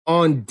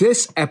On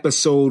this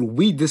episode,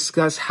 we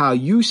discuss how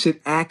you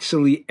should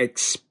actually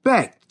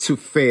expect to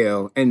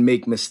fail and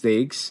make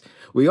mistakes.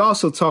 We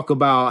also talk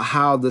about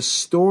how the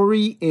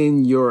story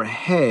in your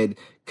head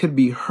could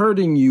be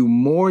hurting you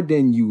more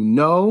than you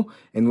know.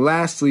 And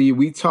lastly,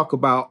 we talk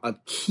about a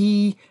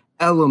key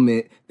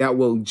element that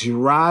will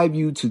drive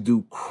you to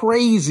do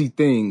crazy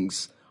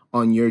things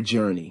on your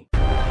journey.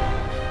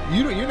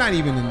 You're not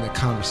even in the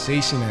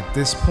conversation at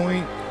this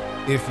point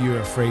if you're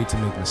afraid to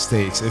make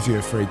mistakes, if you're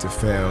afraid to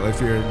fail, if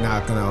you're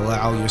not going to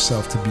allow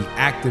yourself to be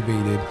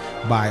activated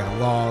by a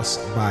loss,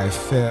 by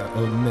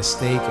a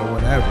mistake or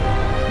whatever.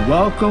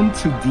 Welcome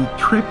to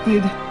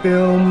Decrypted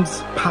Films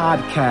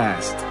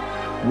Podcast,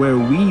 where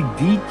we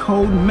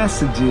decode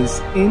messages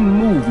in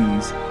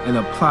movies and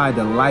apply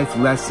the life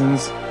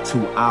lessons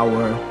to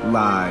our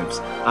lives.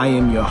 I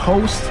am your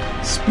host,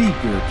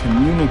 speaker,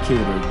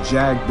 communicator,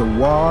 Jag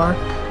Dewar,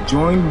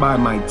 joined by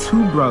my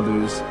two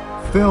brothers,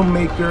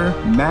 filmmaker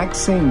Max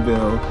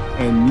Sainville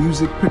and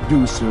music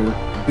producer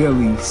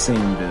Billy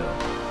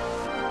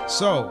Sainville.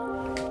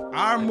 So,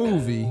 our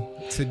movie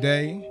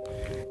today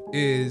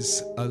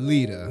is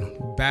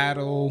Alita,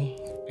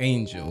 Battle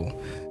Angel.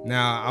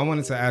 Now, I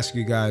wanted to ask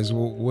you guys,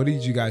 what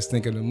did you guys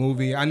think of the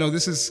movie? I know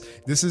this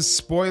is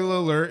spoiler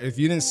alert. If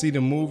you didn't see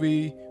the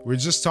movie, we're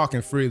just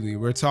talking freely.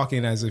 We're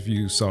talking as if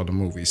you saw the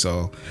movie.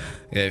 So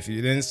if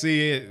you didn't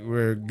see it,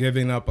 we're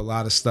giving up a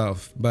lot of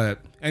stuff. But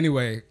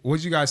anyway, what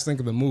did you guys think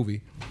of the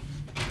movie?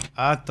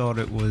 I thought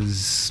it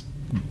was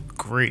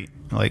great,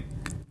 like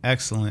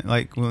excellent.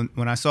 Like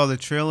when I saw the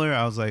trailer,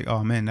 I was like,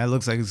 oh man, that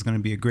looks like it's going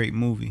to be a great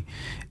movie.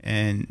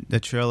 And the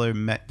trailer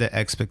met the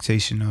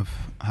expectation of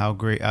how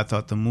great I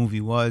thought the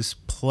movie was,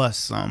 plus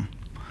some.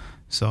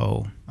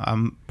 So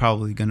I'm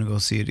probably going to go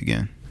see it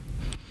again.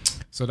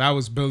 So that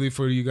was Billy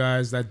for you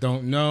guys that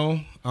don't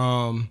know.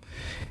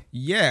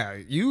 Yeah,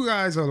 you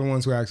guys are the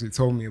ones who actually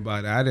told me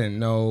about it. I didn't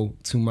know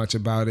too much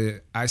about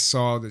it. I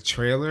saw the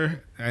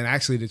trailer, and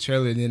actually the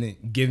trailer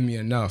didn't give me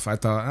enough. I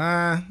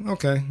thought,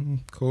 okay,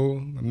 cool.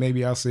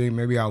 Maybe I'll see it,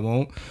 maybe I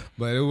won't.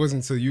 But it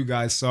wasn't until you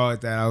guys saw it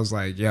that I was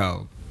like,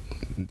 yo,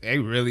 they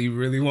really,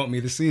 really want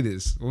me to see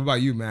this. What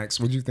about you, Max?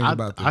 What did you think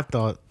about this? I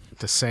thought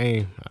the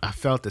same. I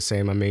felt the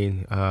same. I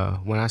mean,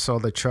 when I saw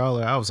the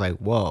trailer, I was like,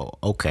 whoa,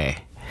 okay.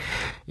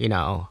 You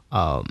know,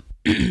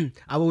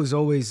 I was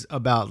always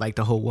about like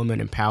the whole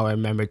woman empowerment.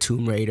 Remember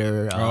Tomb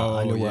Raider,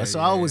 Underworld. So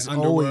I was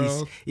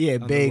always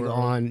big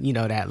on, you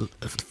know, that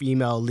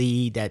female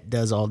lead that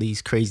does all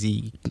these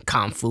crazy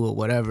kung fu or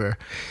whatever.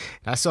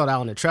 I saw that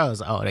on the trailer. I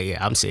was like, oh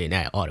yeah, I'm seeing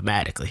that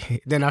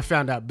automatically. Then I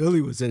found out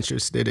Billy was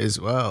interested as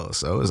well.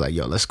 So it was like,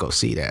 yo, let's go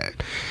see that.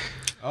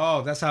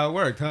 Oh, that's how it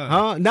worked,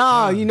 huh?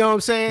 No, you know what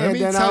I'm saying? Let me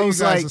then tell I was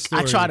you guys like, a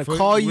story. I try to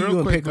call you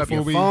and pick up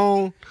your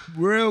phone.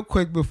 Real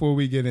quick before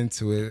we get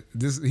into it,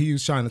 he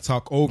was trying to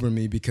talk over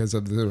me because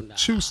of the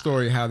true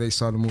story how they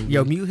saw the movie.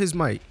 Yo, mute his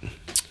mic.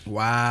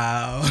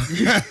 Wow.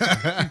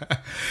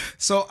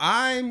 So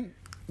I'm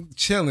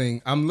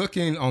chilling. I'm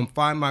looking on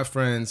Find My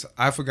Friends.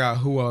 I forgot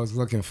who I was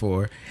looking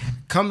for.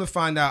 Come to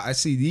find out, I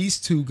see these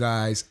two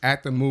guys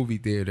at the movie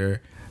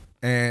theater,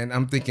 and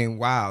I'm thinking,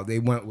 wow, they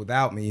went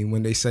without me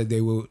when they said they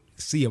would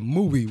see a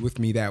movie with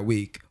me that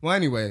week. Well,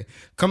 anyway,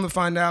 come to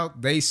find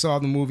out, they saw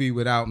the movie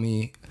without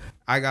me.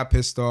 I got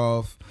pissed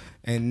off,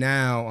 and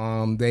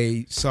now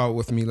they saw it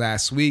with me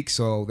last week,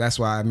 so that's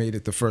why I made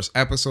it the first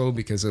episode,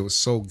 because it was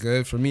so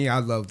good for me. I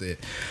loved it.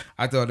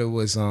 I thought it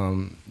was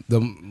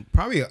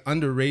probably an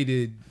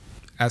underrated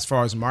as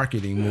far as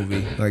marketing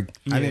movie. Like,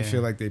 I didn't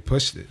feel like they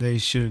pushed it. They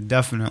should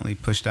definitely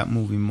push that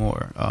movie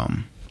more.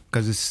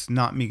 Because it's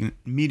not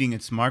meeting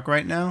its mark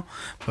right now,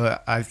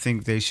 but I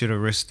think they should have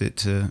risked it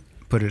to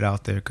put it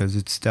out there, because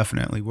it's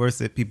definitely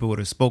worth it. People would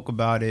have spoke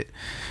about it,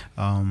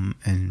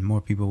 and more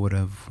people would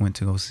have went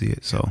to go see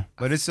it. So,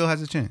 but it still has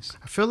a chance.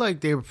 I feel like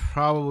they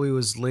probably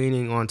was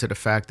leaning onto the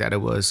fact that it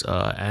was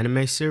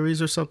anime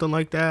series or something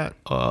like that.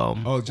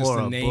 Just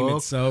the name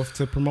itself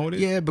to promote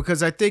it? Yeah,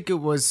 because I think it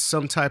was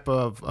some type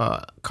of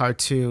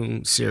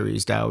cartoon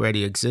series that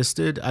already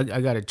existed.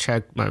 I got to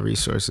check my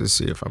resources,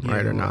 see if I'm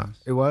right or not.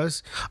 It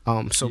was?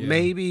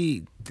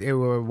 Maybe they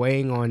were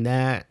weighing on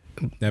that.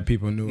 That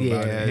people knew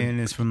about it.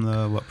 And it's from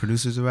the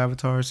producers of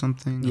Avatar or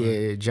something?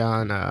 Yeah,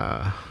 John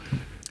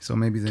so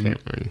maybe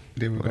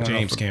they were going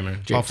James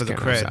Cameron. Off of the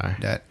credit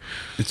that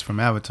it's from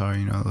Avatar,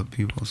 you know, the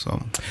people.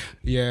 So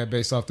yeah,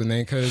 based off the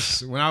name,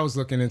 because when I was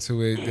looking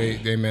into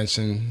it, they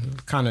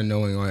mentioned kind of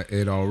knowing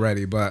it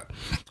already. But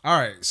all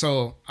right,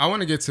 so I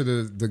want to get to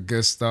the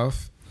good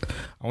stuff.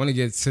 I want to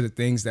get to the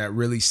things that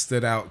really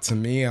stood out to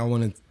me. I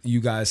want you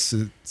guys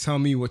to tell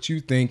me what you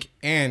think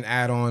and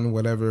add on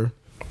whatever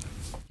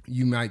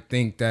you might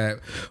think that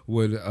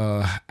would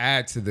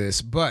add to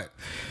this. But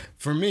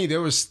for me,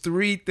 there was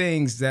 3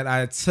 things that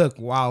I took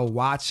while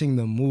watching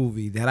the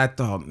movie that I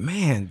thought,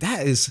 man,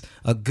 that is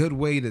a good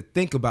way to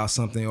think about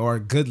something, or a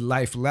good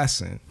life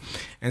lesson.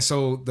 And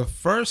so the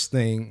first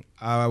thing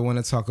I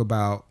want to talk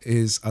about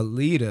is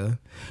Alita.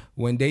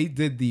 When they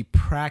did the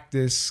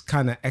practice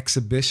kind of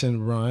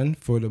exhibition run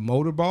for the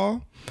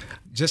motorball,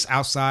 just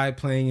outside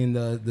playing in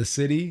the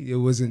city. It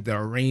wasn't the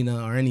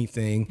arena or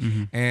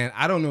anything. And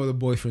I don't know the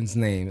boyfriend's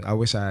name. I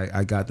wish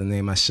I got the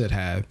name. I should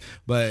have.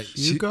 But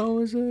Hugo,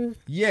 is it?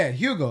 Yeah,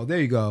 Hugo. There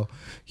you go.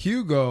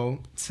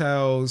 Hugo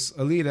tells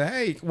Alita,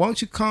 hey, why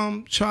don't you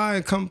come try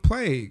and come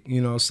play?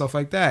 You know, stuff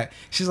like that.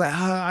 She's like,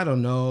 I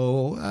don't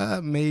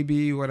know.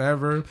 Maybe,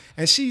 whatever.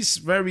 And she's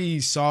very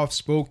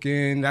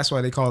soft-spoken. That's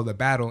why they call her the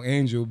Battle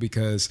Angel,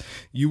 because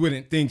you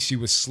wouldn't think she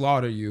would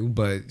slaughter you,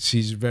 but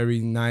she's very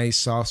nice,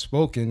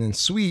 soft-spoken, and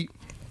sweet.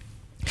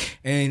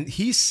 And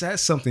he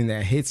says something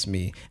that hits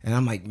me, and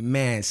I'm like,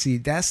 man, see,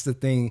 that's the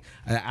thing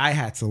that I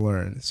had to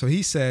learn. So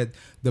he said,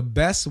 the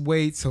best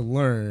way to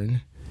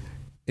learn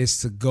is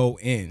to go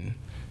in.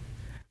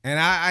 And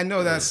I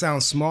know that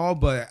sounds small,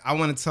 but I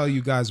want to tell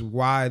you guys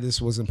why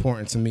this was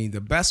important to me.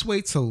 The best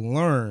way to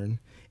learn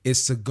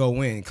is to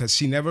go in, because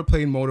she never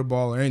played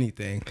motorball or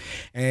anything.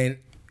 And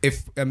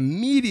it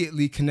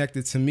immediately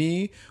connected to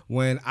me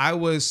when I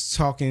was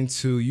talking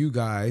to you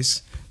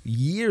guys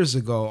years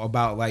ago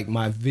about like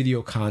my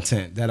video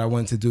content that I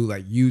wanted to do,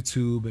 like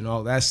YouTube and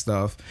all that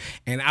stuff.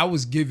 And I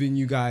was giving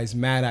you guys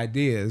mad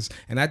ideas.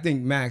 And I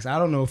think, Max, I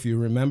don't know if you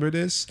remember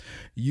this,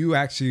 you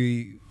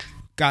actually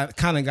got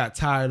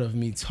tired of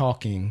me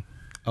talking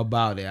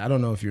about it. I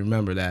don't know if you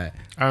remember that.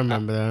 I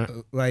remember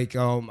that. Like,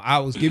 I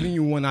was giving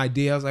you one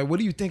idea. I was like, what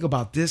do you think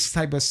about this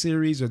type of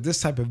series or this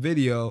type of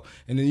video?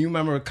 And then you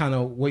remember kind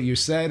of what you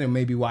said and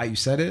maybe why you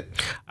said it?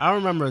 I don't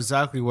remember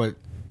exactly what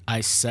I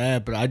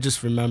said, but I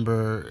just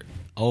remember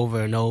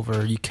over and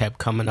over you kept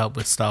coming up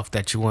with stuff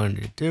that you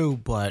wanted to do,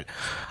 but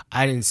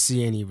I didn't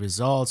see any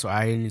results, or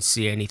I didn't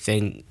see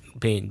anything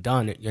being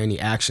done, any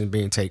action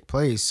being take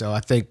place. So I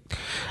think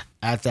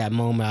at that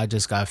moment I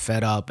just got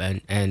fed up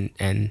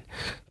and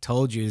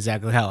told you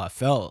exactly how I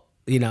felt.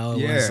 You know,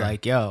 it was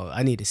like, yo,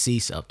 I need to see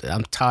something.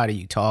 I'm tired of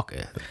you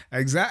talking.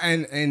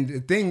 Exactly. And the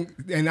thing,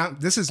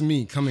 this is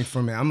me coming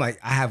from it. I'm like,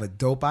 I have a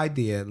dope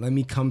idea. Let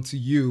me come to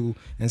you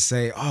and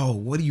say, oh,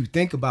 what do you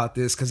think about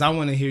this? Because I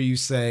want to hear you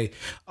say,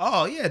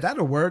 oh, yeah,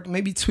 that'll work.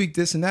 Maybe tweak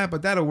this and that,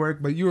 but that'll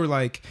work. But you were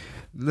like,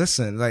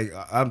 listen, like,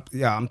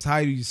 I'm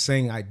tired of you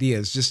saying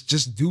ideas.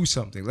 Just do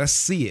something. Let's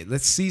see it.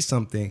 Let's see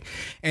something.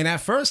 And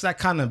at first, that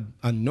kind of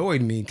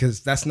annoyed me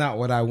because that's not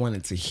what I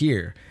wanted to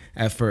hear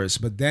at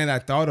first. But then I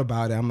thought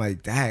about it. I'm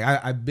like, dang,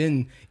 I've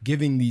been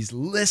giving these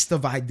list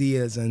of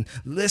ideas and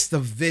list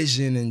of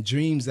vision and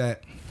dreams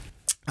that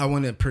I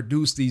want to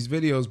produce these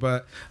videos,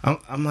 but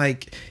I'm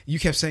like, you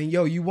kept saying,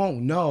 yo, you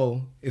won't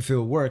know if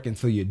it'll work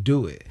until you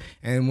do it.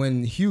 And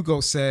when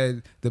Hugo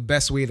said the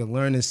best way to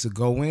learn is to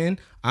go in,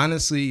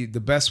 honestly, the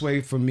best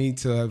way for me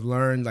to have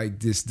learned like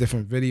this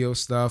different video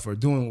stuff or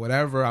doing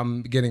whatever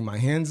I'm getting my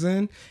hands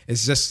in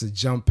is just to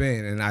jump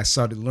in. And I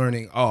started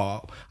learning,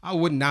 I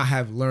would not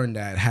have learned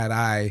that had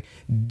I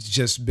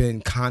just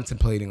been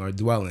contemplating or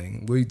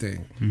dwelling. What do you think?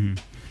 Mm-hmm.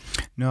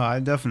 No, I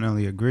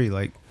definitely agree.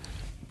 Like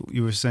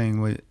you were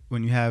saying,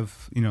 when you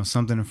have,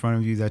 something in front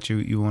of you that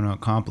you want to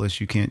accomplish,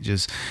 you can't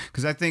just,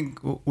 because I think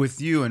with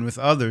you and with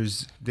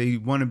others, they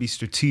want to be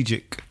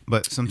strategic,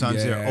 but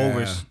sometimes they're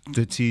over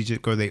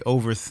strategic or they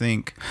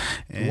overthink.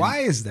 And why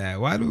is that?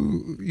 Why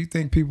do you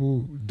think people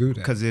do that?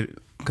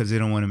 Because they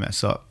don't want to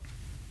mess up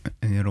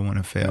and they don't want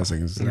to fail. That's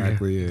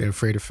exactly it. They're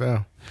afraid to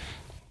fail.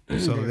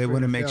 So they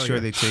want to make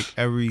sure they take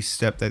every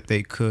step that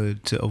they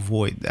could to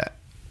avoid that.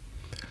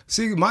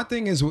 See, my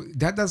thing is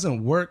that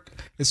doesn't work.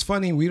 It's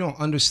funny, we don't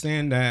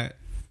understand that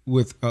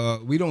with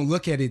we don't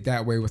look at it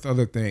that way with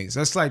other things.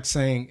 That's like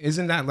saying,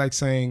 isn't that like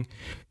saying,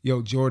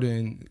 yo,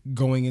 Jordan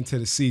going into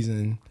the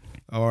season,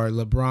 or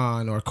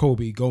LeBron or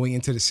Kobe going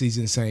into the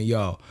season saying,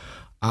 yo,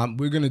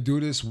 we're gonna do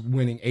this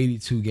winning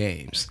 82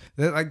 games.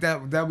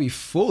 That'd be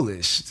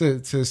foolish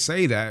to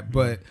say that,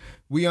 but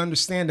we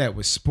understand that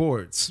with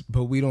sports,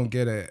 but we don't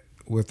get it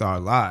with our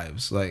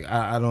lives. Like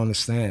I don't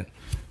understand.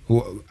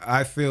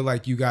 I feel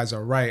like you guys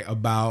are right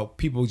about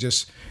people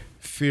just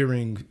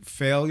fearing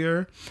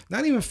failure.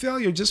 Not even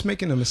failure, just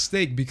making a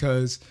mistake,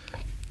 because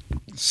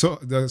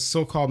the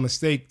so-called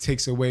mistake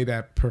takes away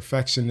that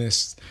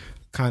perfectionist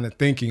kind of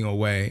thinking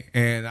away.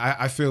 And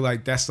I feel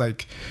like that's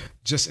like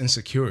just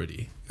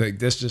insecurity. Like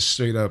that's just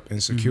straight up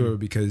insecure,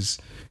 because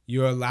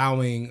you're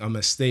allowing a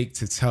mistake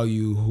to tell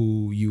you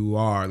who you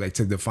are, like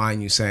to define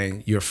you,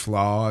 saying you're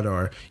flawed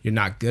or you're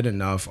not good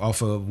enough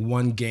off of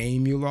one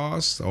game you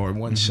lost or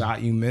one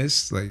shot you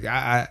missed. Like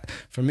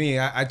for me,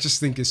 I just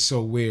think it's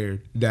so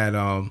weird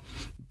that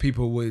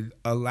people would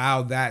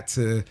allow that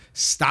to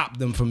stop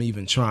them from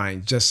even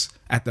trying, just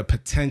at the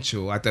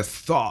potential, at the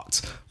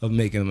thought of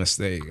making a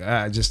mistake.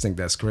 I just think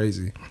that's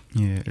crazy.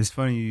 Yeah, it's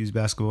funny you use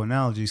basketball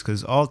analogies,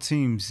 because all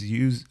teams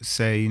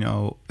say,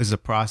 it's a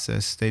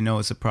process. They know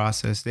it's a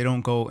process. They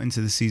don't go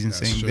into the season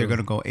saying they're going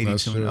to go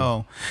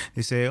 82-0.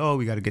 They say,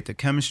 we got to get the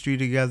chemistry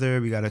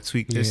together. We got to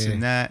tweak this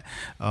and that.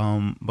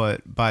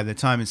 But by the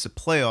time it's the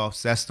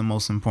playoffs, that's the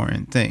most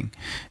important thing.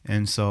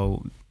 And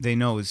so they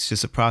know it's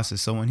just a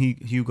process. So when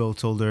Hugo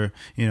told her,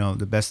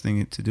 the best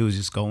thing to do is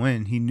just go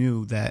in, he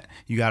knew that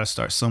you got to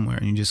start somewhere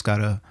and you just got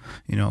to,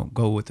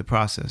 go with the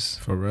process.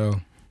 For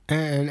real.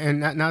 And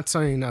not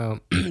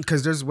saying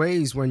because there's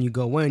ways when you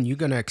go in, you're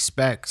gonna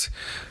expect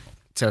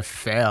to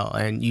fail,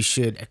 and you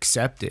should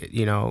accept it.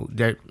 You know,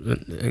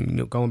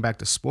 that going back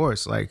to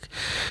sports, like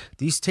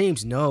these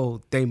teams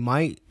know they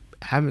might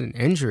have an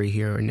injury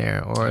here and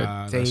there,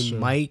 or they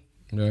might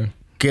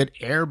get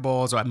air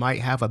balls, or might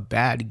have a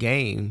bad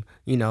game,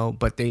 you know,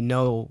 but they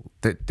know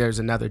that there's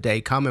another day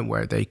coming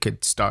where they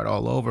could start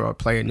all over or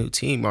play a new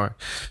team, or,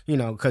 you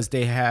know, because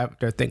they're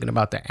thinking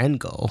about the end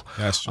goal.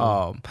 That's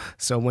true.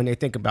 So when they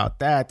think about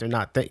that, they're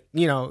not,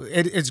 you know,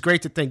 it's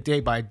great to think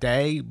day by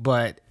day,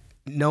 but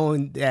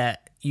knowing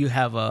that you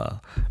have a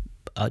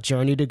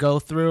journey to go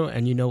through,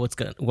 and you know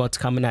what's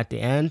coming at the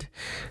end,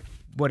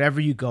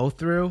 whatever you go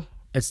through,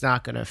 it's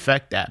not going to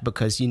affect that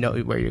because you know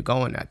where you're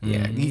going at the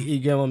end. You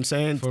get what I'm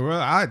saying? For real,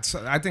 I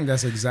think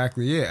that's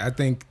exactly it. I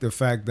think the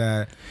fact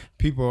that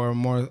people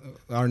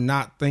are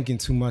not thinking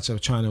too much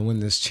of trying to win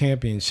this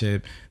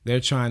championship. They're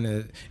trying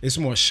to. It's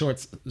more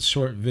short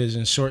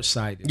vision, short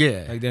sighted.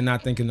 Yeah, like they're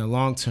not thinking the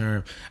long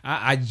term.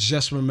 I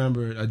just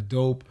remembered a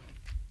dope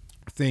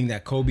thing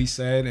that Kobe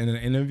said in an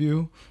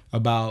interview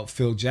about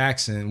Phil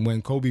Jackson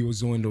when Kobe was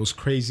doing those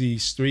crazy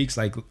streaks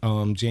like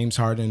James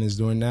Harden is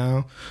doing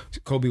now.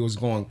 Kobe was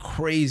going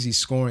crazy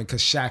scoring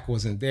because Shaq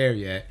wasn't there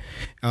yet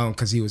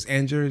because he was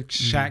injured.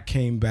 Shaq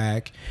came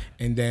back,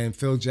 and then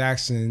Phil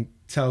Jackson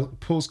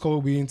pulls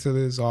Kobe into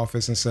his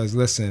office and says,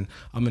 listen,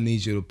 I'm gonna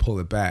need you to pull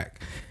it back.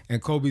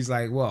 And Kobe's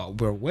like, well,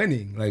 we're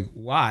winning. Like,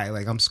 why?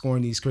 Like, I'm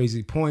scoring these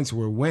crazy points.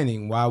 We're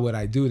winning. Why would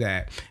I do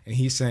that? And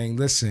he's saying,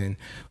 listen,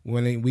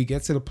 when we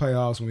get to the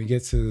playoffs, when we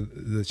get to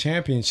the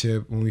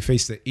championship, when we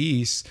face the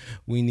East,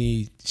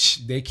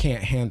 they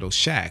can't handle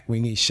Shaq. We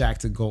need Shaq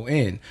to go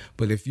in.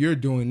 But if you're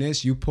doing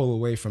this, you pull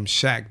away from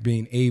Shaq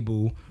being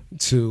able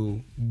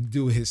to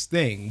do his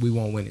thing. We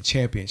won't win a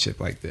championship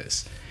like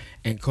this.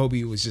 And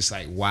Kobe was just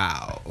like,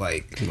 wow.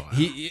 Like,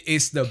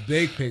 it's the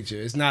big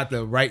picture. It's not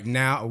the right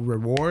now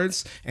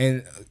rewards.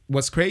 And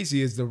what's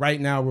crazy is the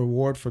right now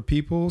reward for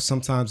people,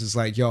 sometimes it's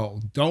like, yo,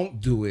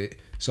 don't do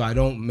it so I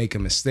don't make a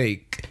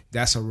mistake.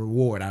 That's a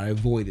reward. I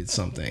avoided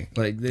something.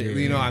 Like,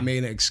 you know, I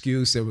made an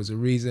excuse. There was a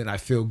reason. I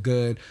feel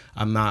good.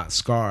 I'm not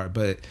scarred.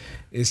 But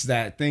it's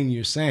that thing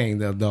you're saying,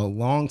 the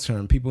long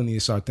term. People need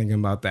to start thinking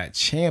about that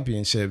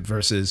championship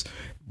versus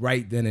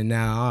right then and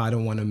now. I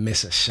don't want to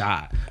miss a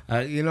shot.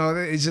 You know,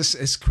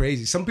 it's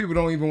crazy. Some people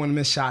don't even want to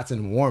miss shots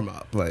in warm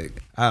up.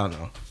 Like, I don't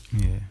know.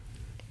 Yeah.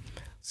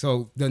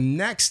 So the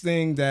next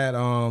thing that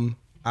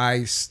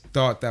I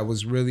thought that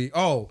was really,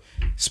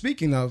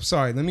 speaking of,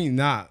 sorry, let me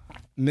not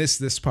miss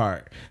this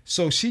part.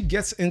 So she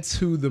gets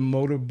into the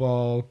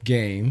motorball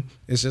game.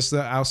 It's just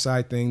the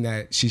outside thing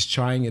that she's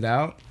trying it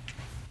out.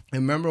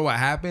 And remember what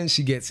happened?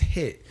 She gets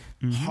hit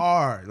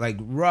hard, like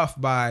rough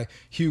by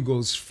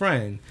Hugo's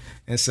friend,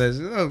 and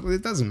says, oh,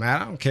 it doesn't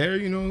matter. I don't care.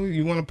 You know,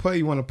 you want to play,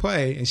 you want to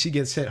play. And she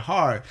gets hit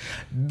hard.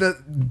 The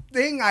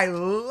thing I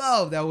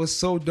love that was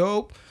so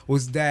dope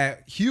was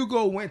that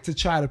Hugo went to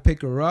try to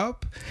pick her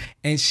up,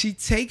 and she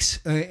takes,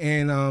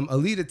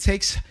 Alita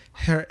takes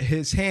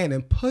his hand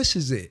and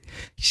pushes it.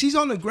 She's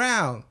on the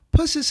ground.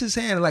 Pushes his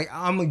hand like,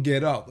 I'm gonna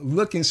get up,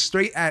 looking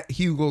straight at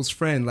Hugo's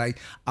friend like,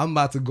 I'm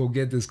about to go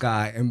get this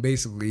guy, and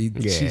basically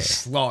she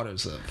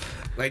slaughters him.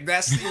 Like,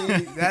 that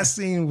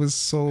scene was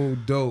so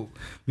dope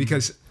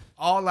because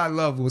all I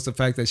loved was the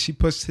fact that she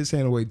pushed his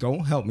hand away.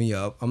 Don't help me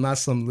up. I'm not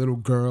some little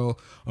girl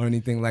or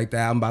anything like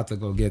that. I'm about to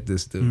go get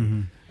this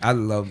dude. I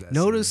love that.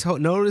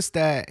 Notice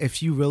that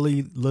if you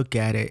really look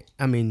at it,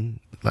 I mean,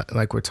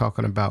 like we're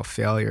talking about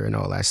failure and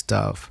all that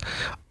stuff,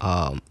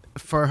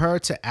 for her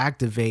to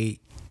activate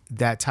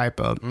that type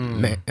of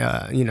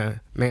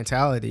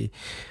mentality,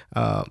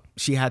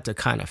 she had to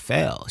kind of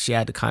fail. She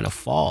had to kind of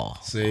fall.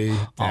 See,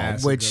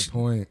 that's a good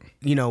point.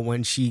 You know,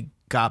 when she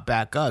got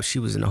back up, she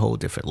was in a whole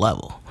different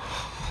level.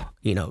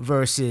 You know,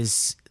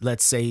 versus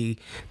let's say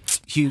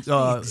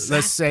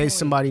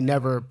somebody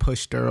never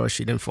pushed her or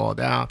she didn't fall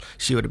down,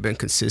 she would have been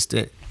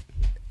consistent,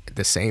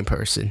 the same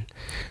person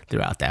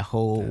throughout that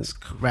whole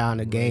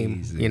round of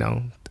game, you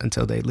know,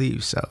 until they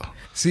leave. So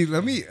see,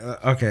 let me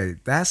okay,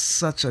 that's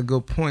such a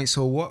good point.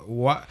 So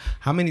what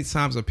how many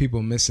times are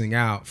people missing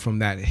out from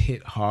that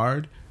hit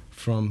hard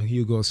from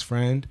Hugo's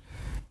friend,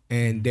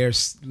 and they're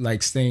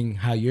like saying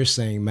how you're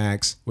saying,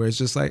 Max, where it's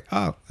just like,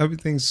 oh,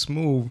 everything's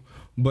smooth,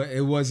 but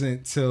it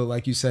wasn't till,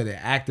 like you said, it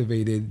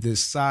activated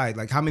this side.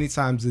 Like, how many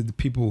times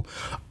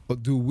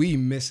do we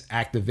miss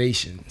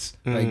activations,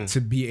 like, to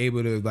be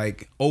able to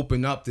like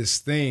open up this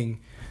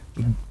thing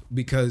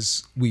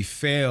because we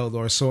failed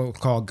or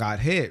so-called got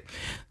hit?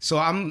 So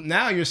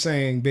now you're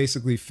saying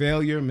basically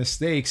failure,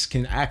 mistakes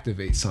can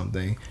activate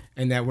something,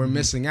 and that we're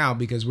missing out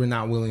because we're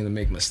not willing to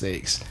make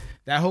mistakes.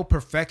 That whole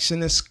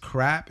perfectionist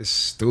crap is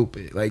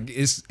stupid. Like,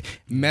 it's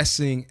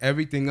messing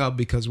everything up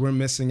because we're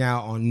missing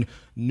out on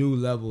new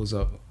levels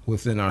of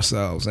within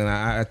ourselves, and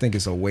I think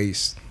it's a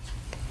waste.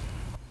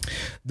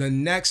 The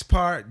next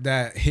part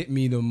that hit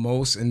me the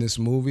most in this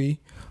movie,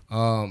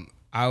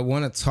 I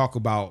want to talk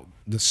about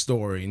the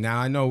story. Now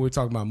I know we're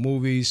talking about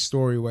movies,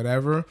 story,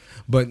 whatever,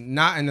 but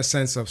not in the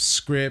sense of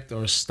script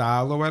or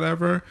style or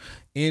whatever.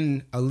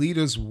 In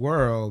Alita's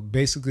world,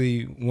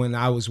 basically, when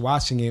I was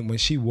watching it, when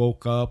she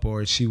woke up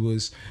or she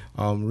was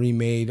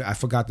remade, I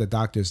forgot the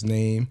doctor's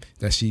name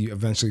that she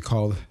eventually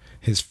called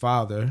his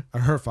father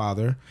or her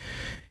father.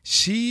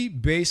 She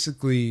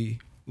basically,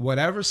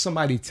 whatever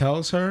somebody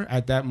tells her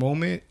at that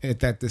moment, at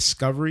that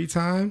discovery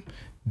time,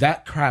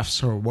 that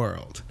crafts her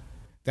world.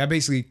 That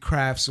basically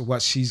crafts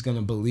what she's going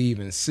to believe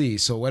and see.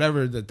 So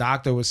whatever the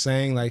doctor was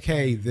saying, like,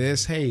 hey,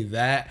 this, hey,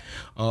 that,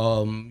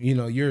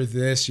 you're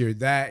this, you're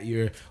that,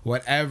 you're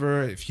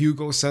whatever. If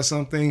Hugo says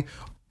something,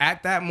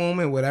 at that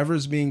moment,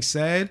 whatever's being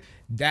said,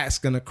 that's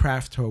going to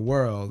craft her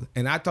world.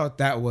 And I thought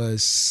that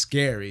was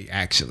scary,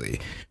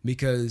 actually,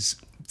 because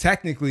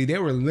technically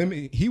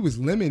he was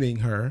limiting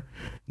her,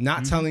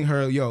 not telling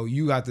her, yo,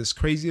 you got this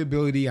crazy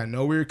ability. I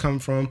know where you're coming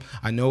from.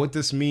 I know what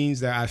this means,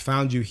 that I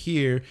found you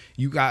here.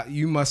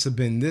 You must have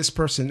been this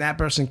person, that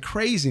person,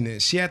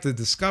 craziness. She had to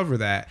discover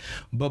that.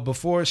 But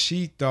before,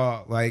 she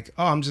thought like,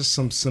 oh, I'm just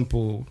some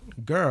simple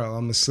girl.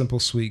 I'm a simple,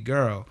 sweet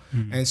girl.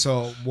 And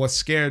so what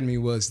scared me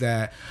was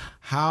that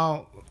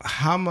how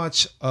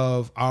much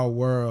of our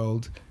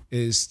world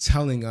is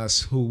telling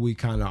us who we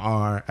kind of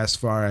are, as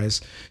far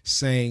as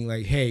saying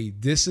like, hey,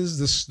 this is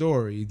the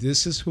story,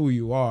 this is who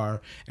you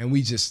are, and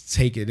we just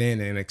take it in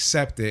and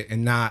accept it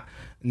and not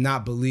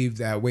believe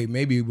that, wait,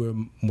 maybe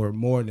we're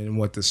more than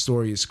what the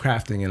story is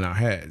crafting in our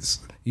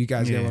heads. You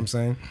guys get what I'm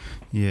saying?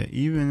 Yeah,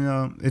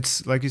 even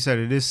it's like you said,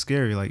 it is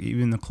scary. Like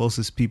even the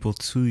closest people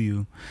to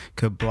you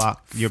could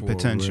block your For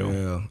potential.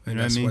 real. And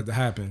that's what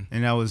happened.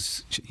 And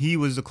he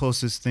was the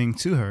closest thing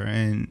to her,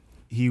 and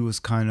he was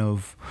kind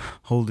of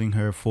holding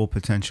her full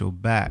potential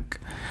back.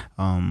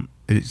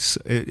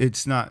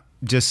 It's not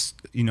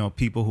just,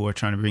 people who are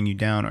trying to bring you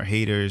down or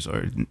haters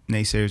or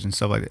naysayers and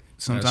stuff like that.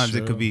 Sometimes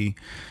it could be,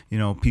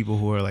 people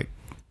who are like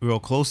real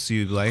close to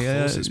you, like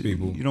closest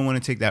people. You don't want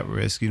to take that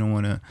risk. You don't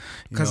want to,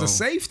 because of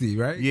safety,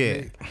 right?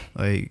 Yeah,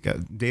 like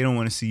they don't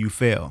want to see you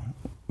fail,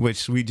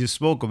 which we just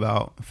spoke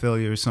about.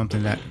 Failure is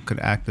something that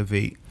could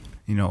activate,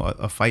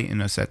 a fight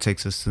in us that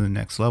takes us to the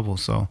next level.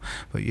 So,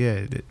 but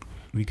yeah.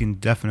 We can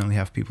definitely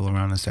have people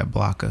around us that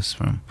block us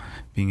from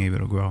being able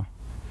to grow.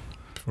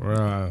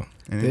 Wow.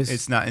 And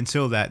it's not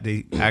until that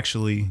they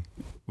actually,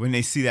 when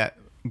they see that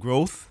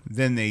growth,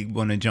 then they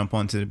want to jump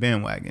onto the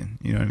bandwagon.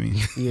 You know what I mean?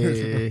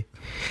 Yeah.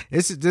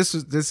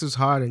 This was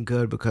hard and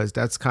good, because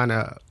that's kind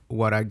of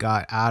what I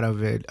got out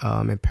of it,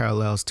 in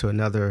parallels to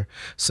another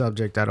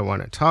subject that I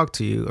want to talk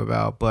to you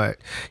about. But,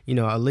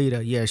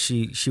 Alita, yeah,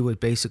 she was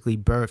basically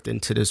birthed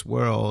into this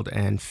world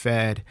and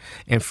fed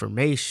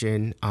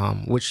information,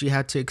 which she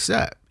had to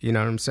accept. You know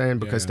what I'm saying?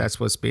 Because that's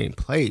what's being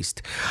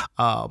placed.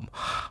 But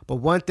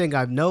one thing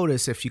I've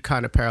noticed, if you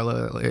kind of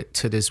parallel it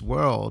to this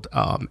world,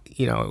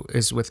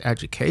 is with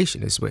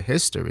education, is with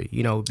history.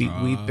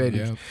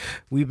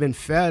 We've been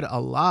fed a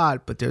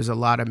lot, but there's a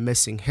lot of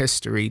missing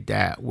history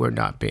that we're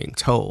not being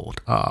told.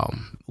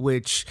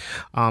 Which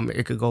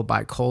it could go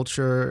by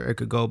culture, it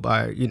could go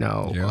by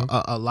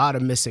a lot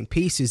of missing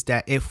pieces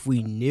that if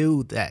we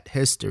knew that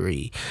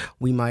history,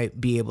 we might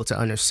be able to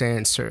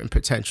understand certain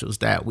potentials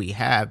that we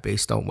have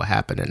based on what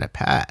happened in the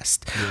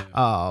past,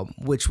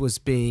 which was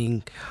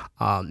being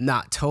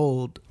not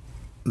told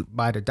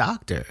by the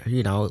doctor.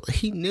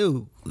 He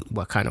knew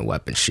what kind of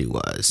weapon she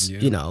was,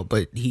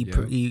 but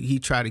he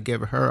tried to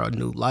give her a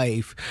new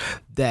life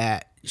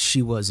that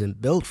she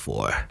wasn't built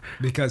for,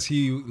 because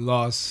he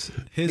lost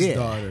his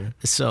daughter.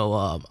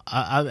 So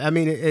I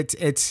mean,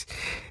 it's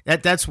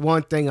that's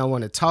one thing I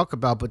want to talk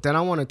about, but then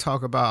I want to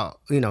talk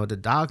about the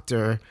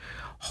doctor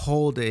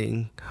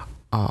holding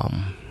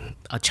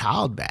a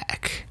child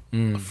back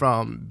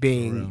from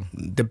being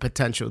the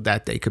potential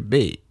that they could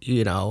be,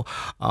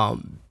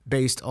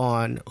 based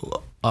on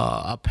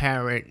a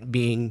parent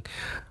being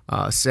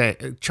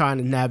trying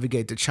to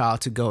navigate the child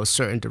to go a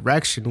certain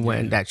direction,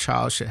 when that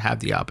child should have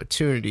the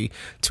opportunity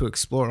to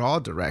explore all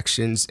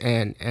directions,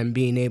 and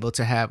being able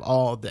to have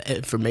all the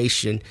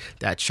information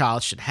that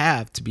child should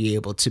have to be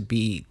able to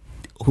be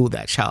who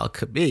that child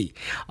could be.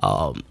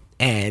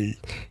 And,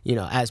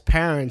 as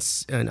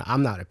parents, and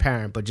I'm not a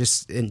parent, but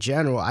just in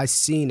general, I've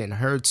seen and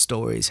heard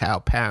stories how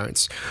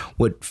parents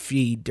would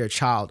feed their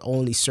child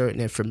only certain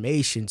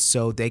information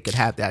so they could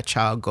have that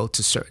child go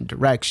to certain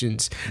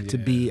directions to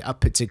be a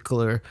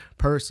particular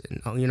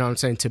person. You know what I'm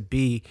saying? To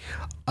be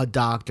a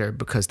doctor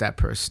because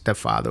the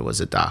father was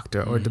a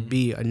doctor, or to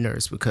be a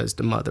nurse because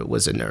the mother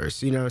was a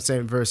nurse. You know what I'm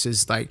saying?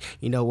 Versus like,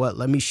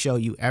 let me show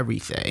you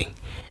everything,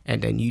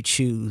 and then you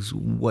choose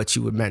what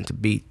you were meant to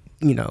be,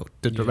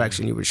 the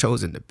direction you were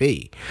chosen to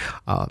be.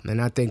 And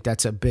I think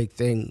that's a big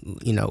thing,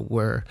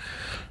 we're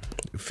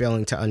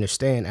failing to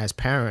understand as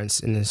parents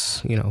in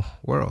this,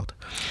 world.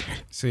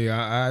 See,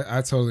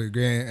 I totally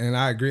agree. And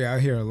I agree. I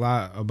hear a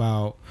lot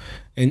about,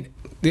 and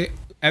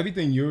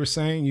everything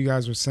you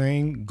guys were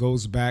saying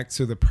goes back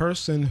to the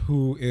person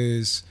who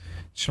is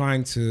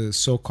trying to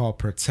so-called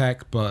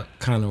protect but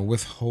kind of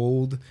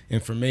withhold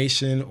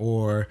information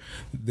or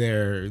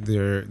their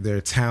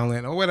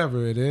talent or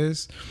whatever it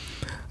is.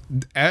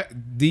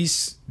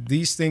 These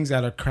things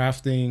that are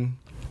crafting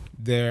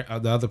the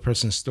other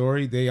person's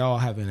story, they all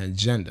have an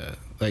agenda.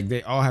 Like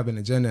they all have an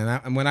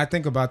agenda, and when I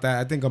think about that,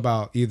 I think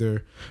about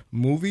either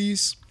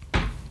movies,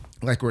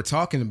 like we're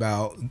talking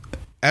about.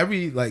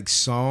 Every like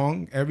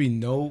song, every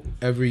note,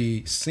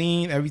 every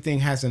scene,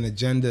 everything has an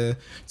agenda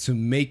to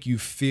make you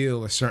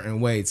feel a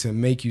certain way, to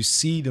make you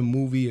see the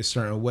movie a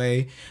certain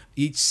way.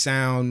 Each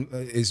sound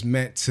is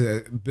meant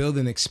to build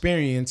an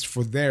experience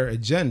for their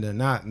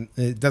agenda.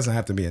 It doesn't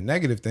have to be a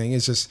negative thing.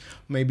 It's just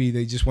maybe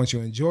they just want you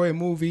to enjoy a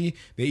movie.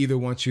 They either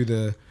want you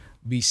to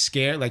be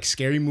scared, like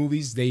scary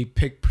movies, they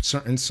pick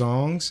certain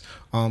songs.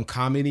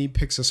 Comedy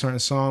picks a certain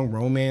song.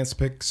 Romance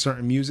picks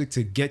certain music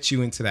to get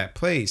you into that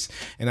place.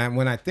 And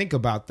when I think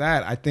about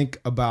that, I think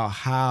about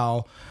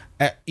how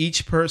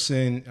each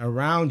person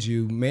around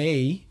you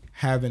may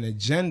have an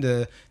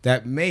agenda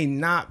that may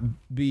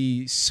not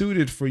be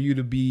suited for you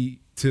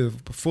to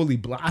fully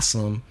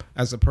blossom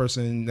as a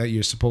person that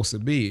you're supposed to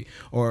be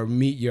or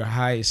meet your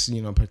highest,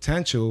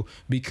 potential,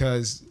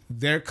 because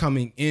they're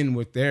coming in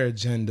with their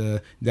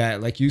agenda that,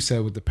 like you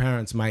said, with the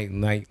parents might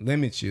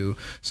limit you.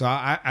 So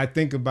I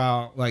think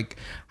about like,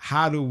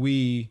 how do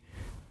we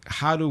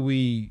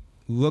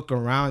look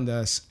around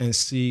us and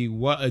see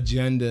what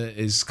agenda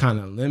is kind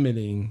of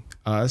limiting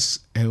us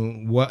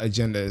and what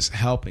agenda is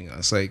helping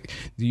us? Like,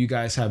 do you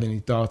guys have any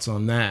thoughts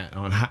on that?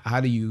 On how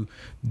do you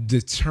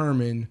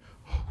determine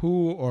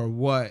who or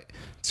what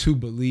to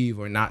believe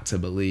or not to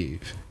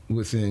believe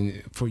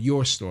for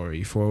your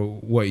story, for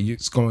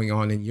what's going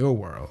on in your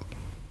world?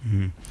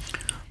 Mm-hmm.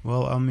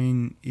 Well, I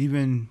mean,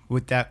 even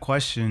with that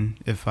question,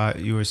 if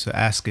you were to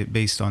ask it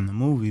based on the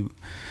movie,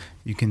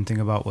 you can think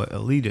about what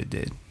Alita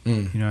did.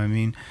 You know what I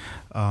mean?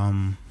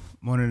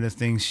 One of the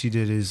things she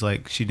did is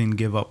like she didn't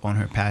give up on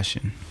her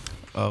passion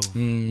of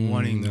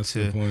wanting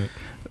to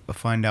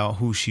find out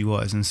who she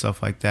was and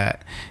stuff like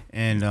that.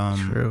 And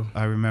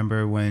I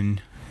remember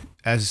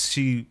as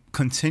she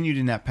continued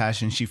in that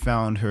passion, she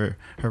found her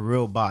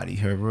real body,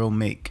 her real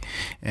make.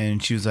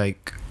 And she was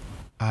like,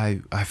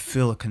 I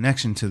feel a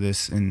connection to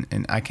this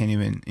and I can't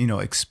even,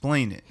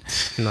 explain it.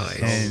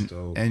 Nice.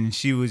 And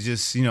she was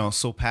just,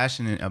 so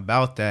passionate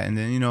about that. And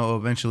then,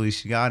 eventually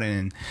she got it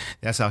and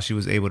that's how she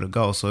was able to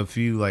go. So if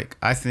you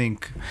I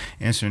think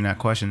answering that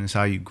question is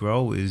how you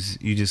grow is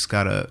you just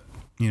gotta,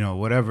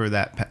 whatever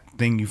that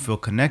thing you feel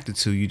connected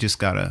to, you just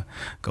gotta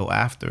go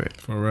after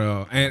it. For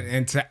real.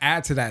 And to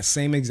add to that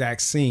same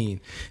exact scene,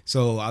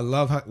 so I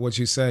love what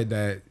you said,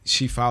 that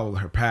she followed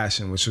her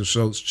passion, which was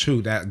so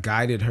true. That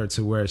guided her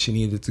to where she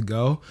needed to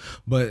go.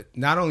 But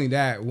not only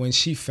that, when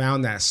she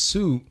found that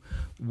suit,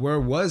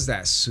 where was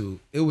that suit?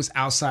 It was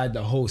outside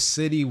the whole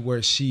city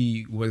where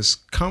she was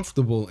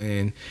comfortable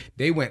in.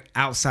 They went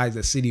outside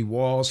the city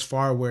walls,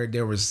 far where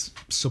there was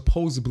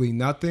supposedly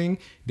nothing.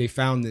 They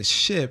found this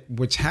ship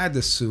which had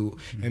the suit,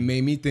 and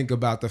made me think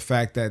about the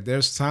fact that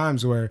there's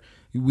times where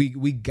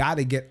we got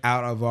to get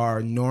out of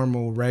our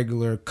normal,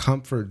 regular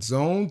comfort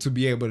zone to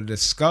be able to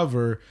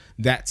discover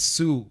that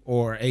suit,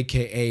 or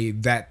AKA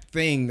that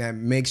thing that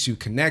makes you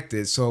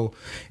connected. So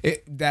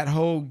that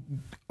whole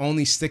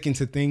only sticking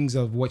to things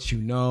of what you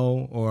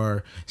know,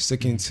 or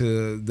sticking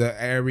to the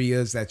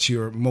areas that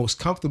you're most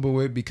comfortable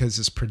with because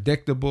it's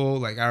predictable.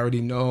 Like, I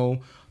already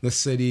know the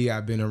city,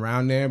 I've been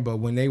around there. But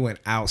when they went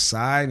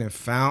outside and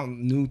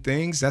found new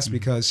things, that's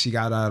because she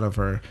got out of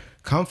her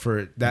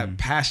comfort. That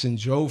passion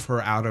drove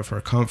her out of her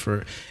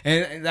comfort,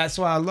 and that's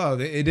why I love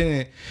it.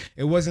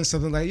 It wasn't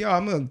something like, yo,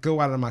 I'm gonna go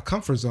out of my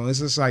comfort zone. It's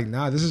just like,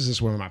 nah, this is just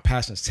where my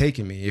passion's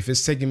taking me. If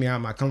it's taking me out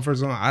of my comfort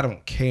zone, I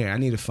don't care. I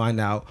need to find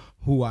out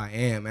who I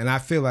am. And I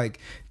feel like,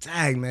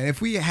 dang, man,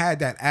 if we had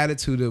that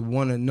attitude of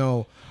want to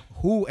know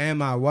who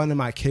am I, what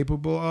am I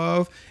capable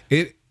of,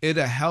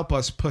 it'll help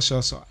us push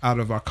us out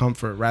of our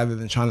comfort rather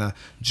than trying to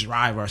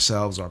drive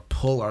ourselves or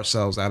pull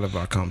ourselves out of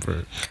our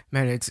comfort.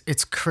 Man,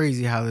 it's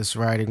crazy how this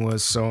writing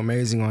was so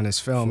amazing on this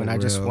film. I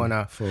just want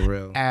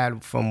to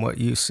add from what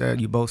you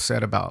both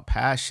said about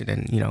passion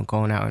and,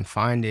 going out and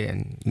find it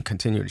and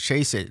continue to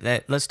chase it.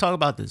 Let's talk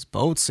about this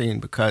boat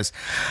scene, because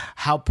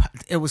how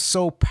it was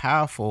so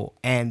powerful,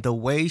 and the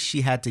way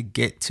she had to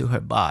get to her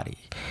body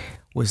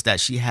was that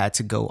she had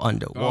to go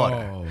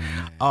underwater.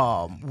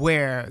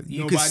 Where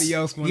nobody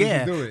else wanted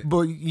to do it.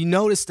 But you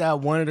notice that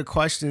one of the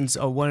questions,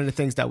 or one of the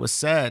things that was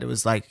said, it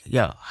was like,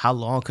 how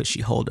long could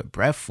she hold her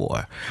breath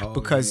for?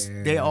 Because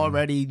they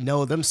already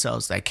know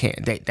themselves they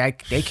can't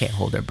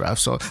hold their breath.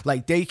 So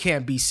like, they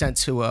can't be sent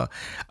to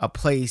a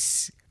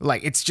place.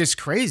 Like, it's just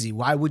crazy.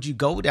 Why would you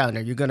go down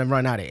there? You're gonna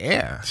run out of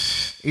air,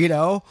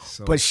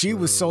 But she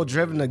was so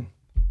driven to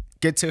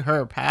get to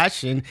her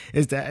passion,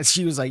 is that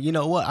she was like, you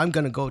know what, I'm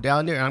gonna go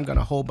down there and I'm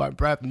gonna hold my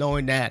breath,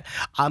 knowing that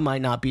I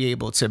might not be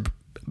able to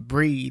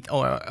breathe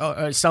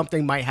or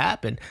something might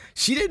happen.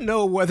 She didn't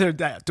know whether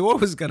that door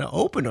was gonna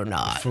open or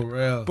not. For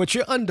real. But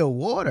you're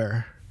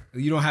underwater.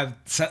 You don't have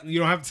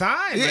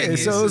time. Yeah.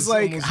 So it's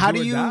like, how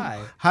do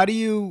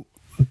you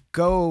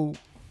go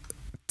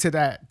to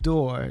that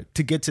door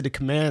to get to the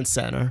command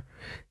center,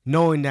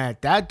 knowing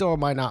that that door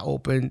might not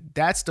open,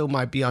 that still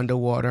might be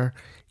underwater.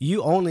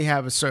 You only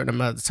have a certain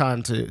amount of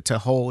time to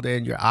hold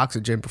in your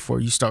oxygen before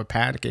you start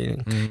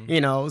panicking.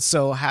 You know,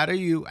 so how do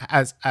you,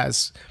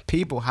 as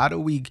people, how do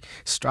we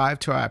strive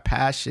to our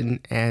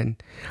passion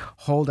and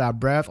hold our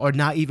breath, or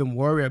not even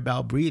worry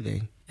about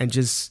breathing and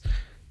just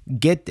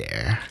get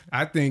there?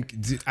 I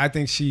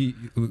think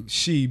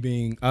she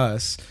being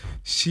us,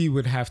 she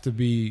would have to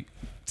be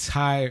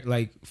tired,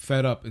 like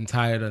fed up and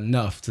tired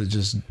enough to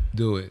just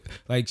do it.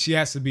 Like she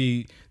has to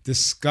be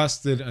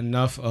disgusted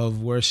enough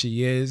of where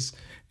she is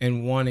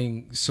and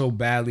wanting so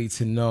badly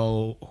to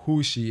know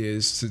who she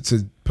is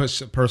to push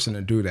a person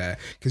to do that.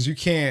 Because you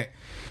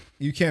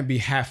can't be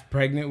half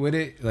pregnant with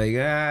it,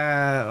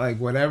 like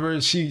whatever.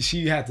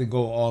 She had to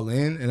go all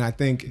in, and I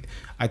think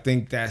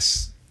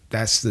that's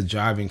the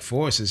driving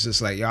force. It's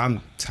just like, yo,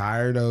 I'm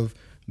tired of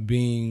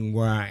being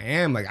where I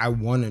am. Like I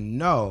want to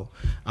know.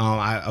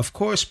 Of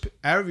course,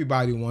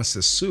 everybody wants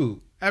a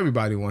suit.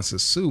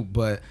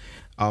 But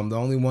the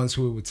only ones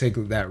who would take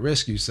that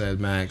risk, you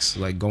said, Max,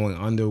 like going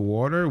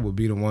underwater, would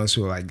be the ones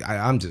who are like,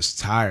 I'm just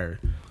tired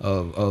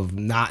of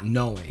not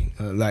knowing.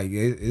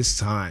 It's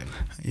time.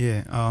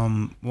 Yeah.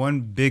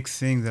 One big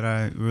thing that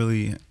I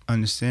really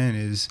understand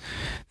is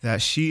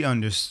that she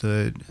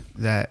understood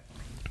that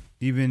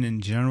even in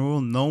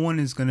general, no one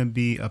is going to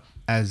be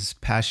as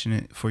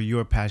passionate for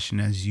your passion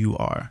as you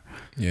are.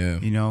 Yeah.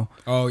 You know?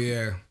 Oh,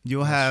 yeah.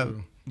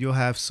 You'll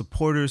have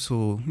supporters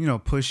who, you know,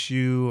 push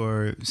you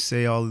or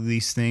say all of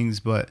these things,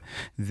 but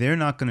they're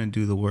not going to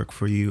do the work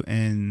for you,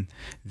 and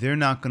they're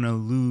not going to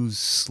lose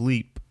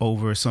sleep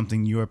over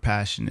something you're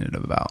passionate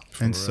about.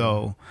 And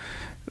so,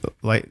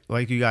 like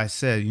you guys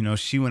said, you know,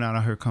 she went out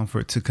of her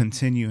comfort to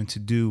continue and to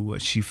do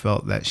what she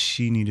felt that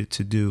she needed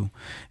to do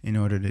in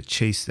order to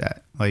chase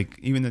that. Like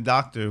even the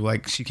doctor,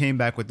 like she came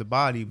back with the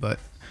body, but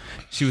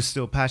she was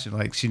still passionate.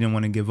 Like she didn't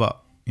want to give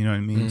up. You know what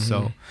I mean?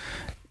 So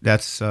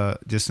that's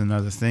just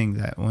another thing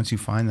that once you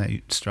find that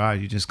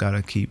stride, you just got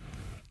to keep,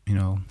 you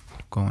know,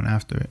 going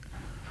after it.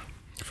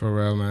 For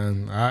real,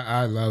 man.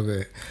 I love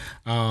it.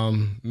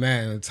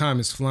 Man, time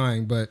is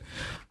flying, but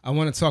I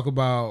want to talk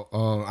about,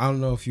 I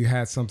don't know if you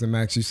had something,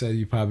 Max, you said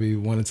you probably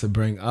wanted to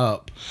bring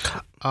up.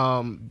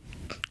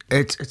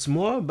 It's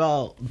more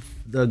about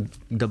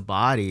the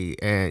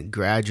body and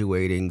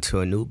graduating to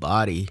a new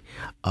body.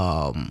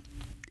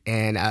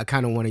 And I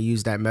kind of want to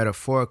use that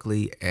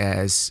metaphorically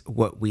as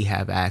what we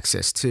have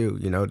access to.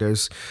 You know,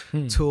 there's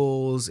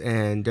tools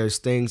and there's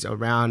things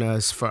around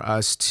us for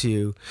us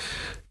to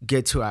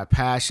get to our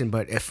passion.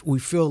 But if we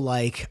feel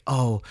like,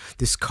 oh,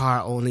 this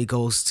car only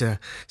goes to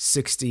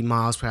 60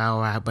 miles per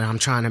hour, but I'm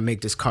trying to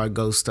make this car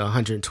goes to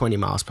 120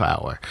 miles per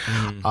hour.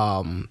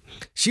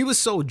 She was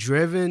so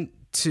driven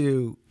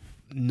to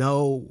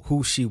know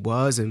who she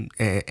was and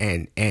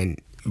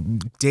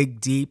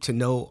dig deep to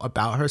know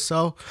about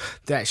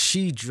herself that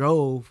she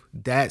drove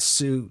that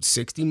suit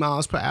 60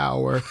 miles per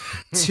hour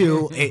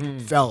till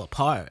it fell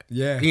apart.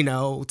 Yeah. You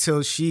know,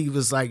 till she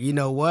was like, you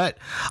know what?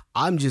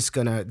 I'm just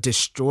gonna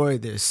destroy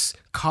this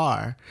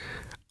car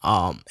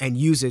and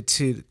use it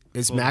to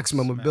its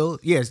maximum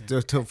ability. Yes,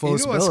 to fullest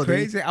You know what's ability.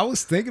 crazy? I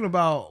was thinking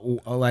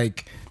about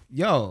like,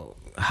 yo,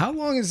 how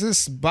long is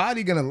this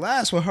body gonna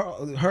last with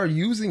her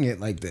using it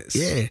like this?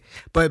 Yeah,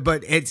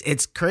 but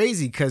it's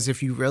crazy because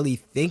if you really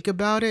think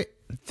about it,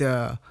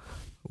 the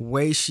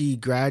way she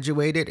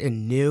graduated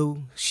and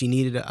knew she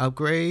needed an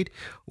upgrade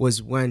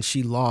was when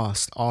she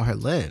lost all her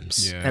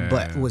limbs,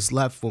 but was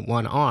left with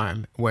one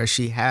arm, where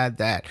she had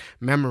that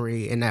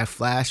memory and that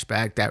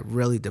flashback that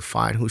really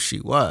defined who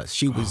she was.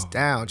 She was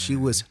down.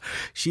 Man.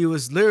 She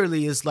was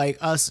literally, it's like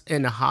us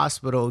in the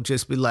hospital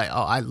just be like,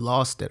 oh, I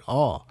lost it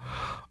all.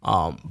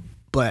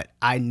 But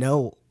I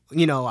know,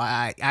 you know,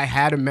 I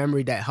had a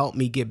memory that helped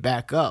me get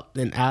back up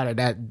and out of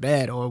that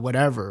bed or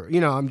whatever.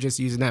 You know, I'm just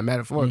using that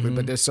metaphorically,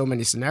 but there's so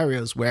many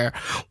scenarios where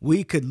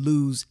we could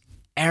lose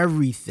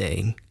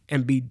everything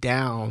and be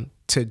down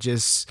to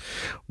just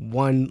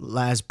one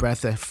last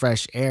breath of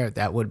fresh air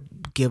that would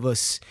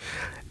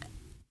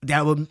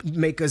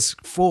make us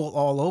full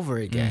all over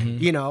again.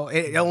 You know,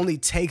 it only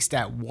takes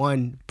that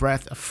one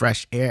breath of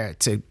fresh air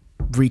to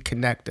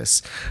reconnect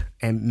us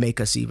and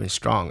make us even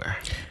stronger.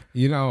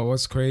 You know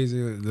what's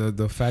crazy?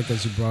 The fact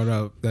that you brought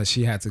up that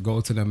she had to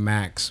go to the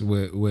max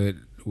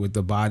with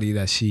the body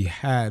that she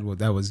had, what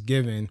that was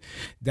given.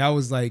 That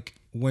was like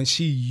when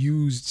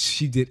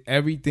she did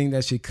everything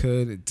that she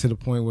could to the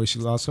point where she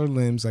lost her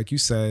limbs, like you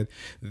said.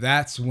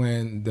 That's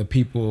when the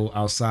people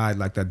outside,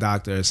 like the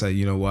doctor, said,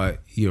 you know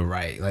what, you're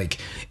right. Like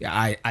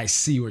I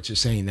see what you're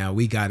saying now.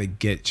 We got to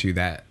get you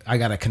that. I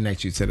got to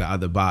connect you to the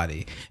other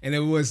body. And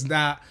it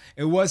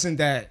wasn't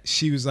that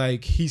she was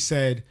like, he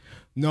said,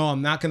 no,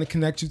 I'm not going to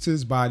connect you to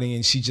his body.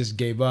 And she just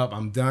gave up.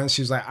 I'm done.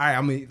 She was like, all right,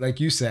 I'm gonna, like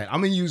you said,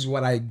 I'm going to use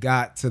what I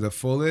got to the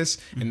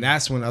fullest. And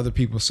that's when other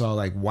people saw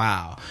like,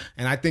 wow.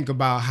 And I think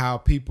about how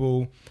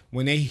people,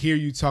 when they hear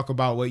you talk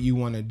about what you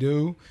want to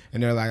do,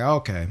 and they're like,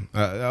 okay,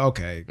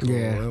 cool,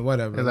 Yeah.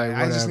 whatever. Like,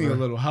 I just need a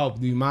whatever. little help.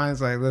 Do you mind?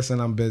 It's like, listen,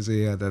 I'm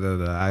busy. And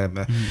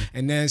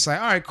then it's like,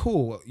 all right,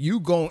 cool. You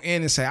go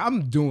in and say,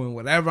 I'm doing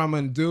whatever I'm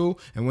going to do.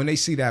 And when they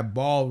see that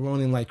ball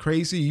rolling like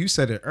crazy, you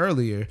said it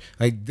earlier,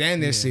 like then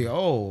they say,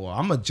 oh,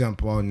 I'm going to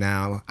jump on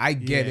now. I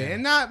get it.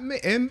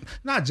 And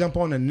not jump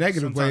on a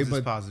negative Sometimes way, it's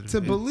but positive.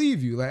 to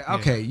believe you. Like,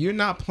 okay, you're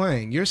not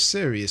playing. You're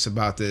serious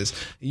about this.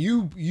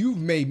 You've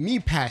made me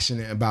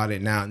passionate about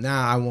it now.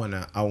 Now I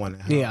wanna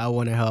help. Yeah, I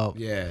want to help.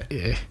 Yeah.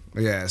 Yeah.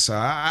 Yeah. So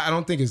I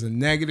don't think it's a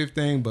negative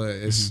thing, but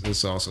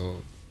it's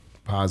also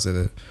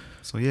positive.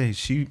 So yeah,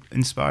 she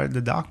inspired the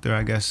doctor,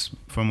 I guess,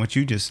 from what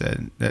you just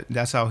said.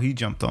 That's how he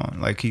jumped on.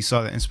 Like he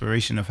saw the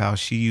inspiration of how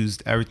she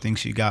used everything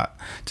she got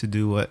to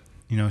do what,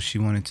 you know, she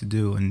wanted to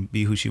do and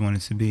be who she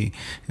wanted to be.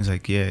 It's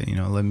like, yeah, you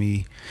know, let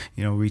me,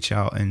 you know, reach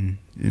out and,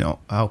 you know,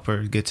 help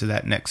her get to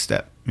that next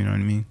step. You know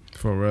what I mean?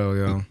 For real,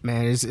 yo.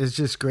 Man, it's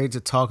just great to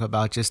talk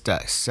about just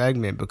that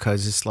segment,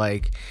 because it's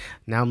like,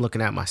 now I'm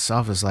looking at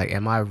myself, it's like,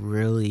 am I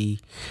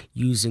really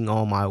using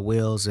all my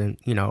wheels and,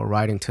 you know,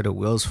 riding to the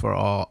wheels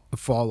fall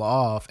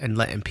off and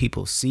letting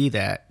people see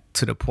that,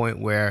 to the point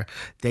where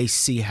they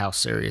see how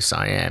serious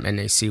I am and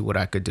they see what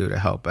I could do to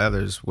help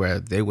others,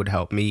 where they would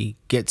help me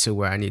get to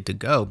where I need to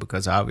go,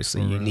 because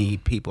obviously you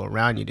need people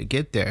around you to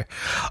get there.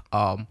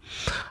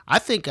 I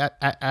think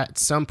at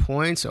some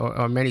points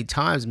or many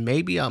times,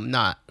 maybe I'm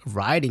not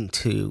riding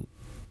to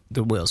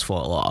the wheels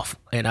fall off.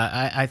 And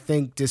I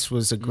think this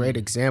was a great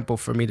example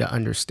for me to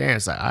understand.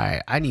 It's like, all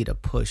right, I need to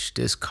push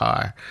this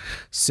car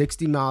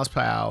 60 miles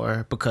per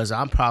hour, because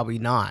I'm probably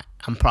not.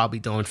 I'm probably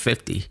doing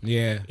 50.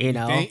 Yeah. You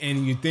know?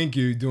 You think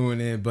you're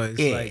doing it, but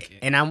it's like...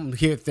 And I'm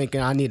here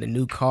thinking I need a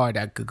new car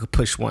that could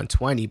push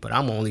 120, but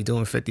I'm only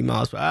doing 50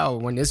 miles per hour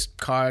when this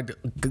car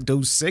could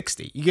do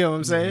 60. You get what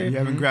I'm saying? You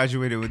haven't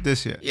graduated with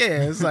this yet.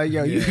 Yeah, it's like,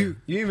 yo, You didn't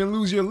even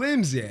lose your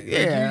limbs yet.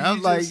 yeah,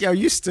 I'm like, yo,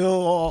 you still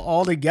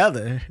all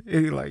together.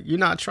 Like, you're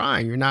not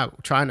trying. You're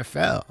not trying to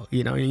fail.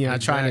 You know, you're not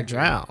trying to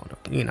drown.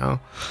 You know.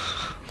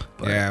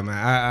 Yeah, man.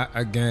 I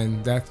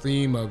again, that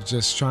theme of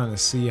just trying to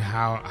see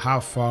how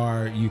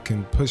far you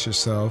can push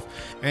yourself,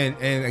 and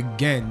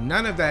again,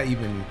 none of that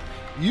even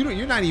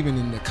you're not even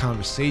in the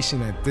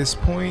conversation at this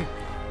point.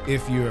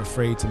 If you're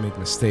afraid to make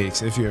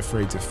mistakes, if you're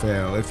afraid to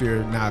fail, if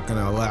you're not going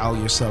to allow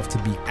yourself to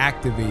be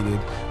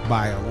activated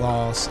by a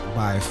loss,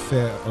 by a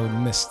fail or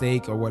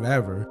mistake or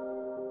whatever.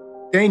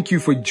 Thank you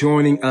for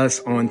joining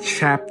us on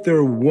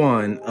Chapter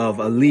 1 of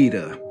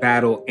Alita,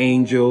 Battle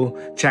Angel.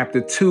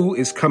 Chapter 2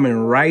 is coming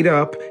right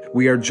up.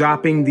 We are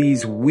dropping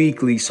these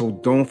weekly, so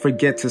don't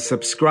forget to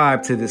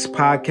subscribe to this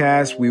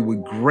podcast. We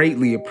would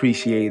greatly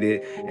appreciate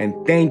it. And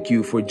thank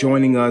you for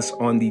joining us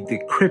on the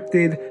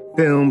Decrypted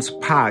Films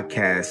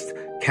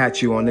podcast.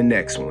 Catch you on the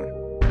next one.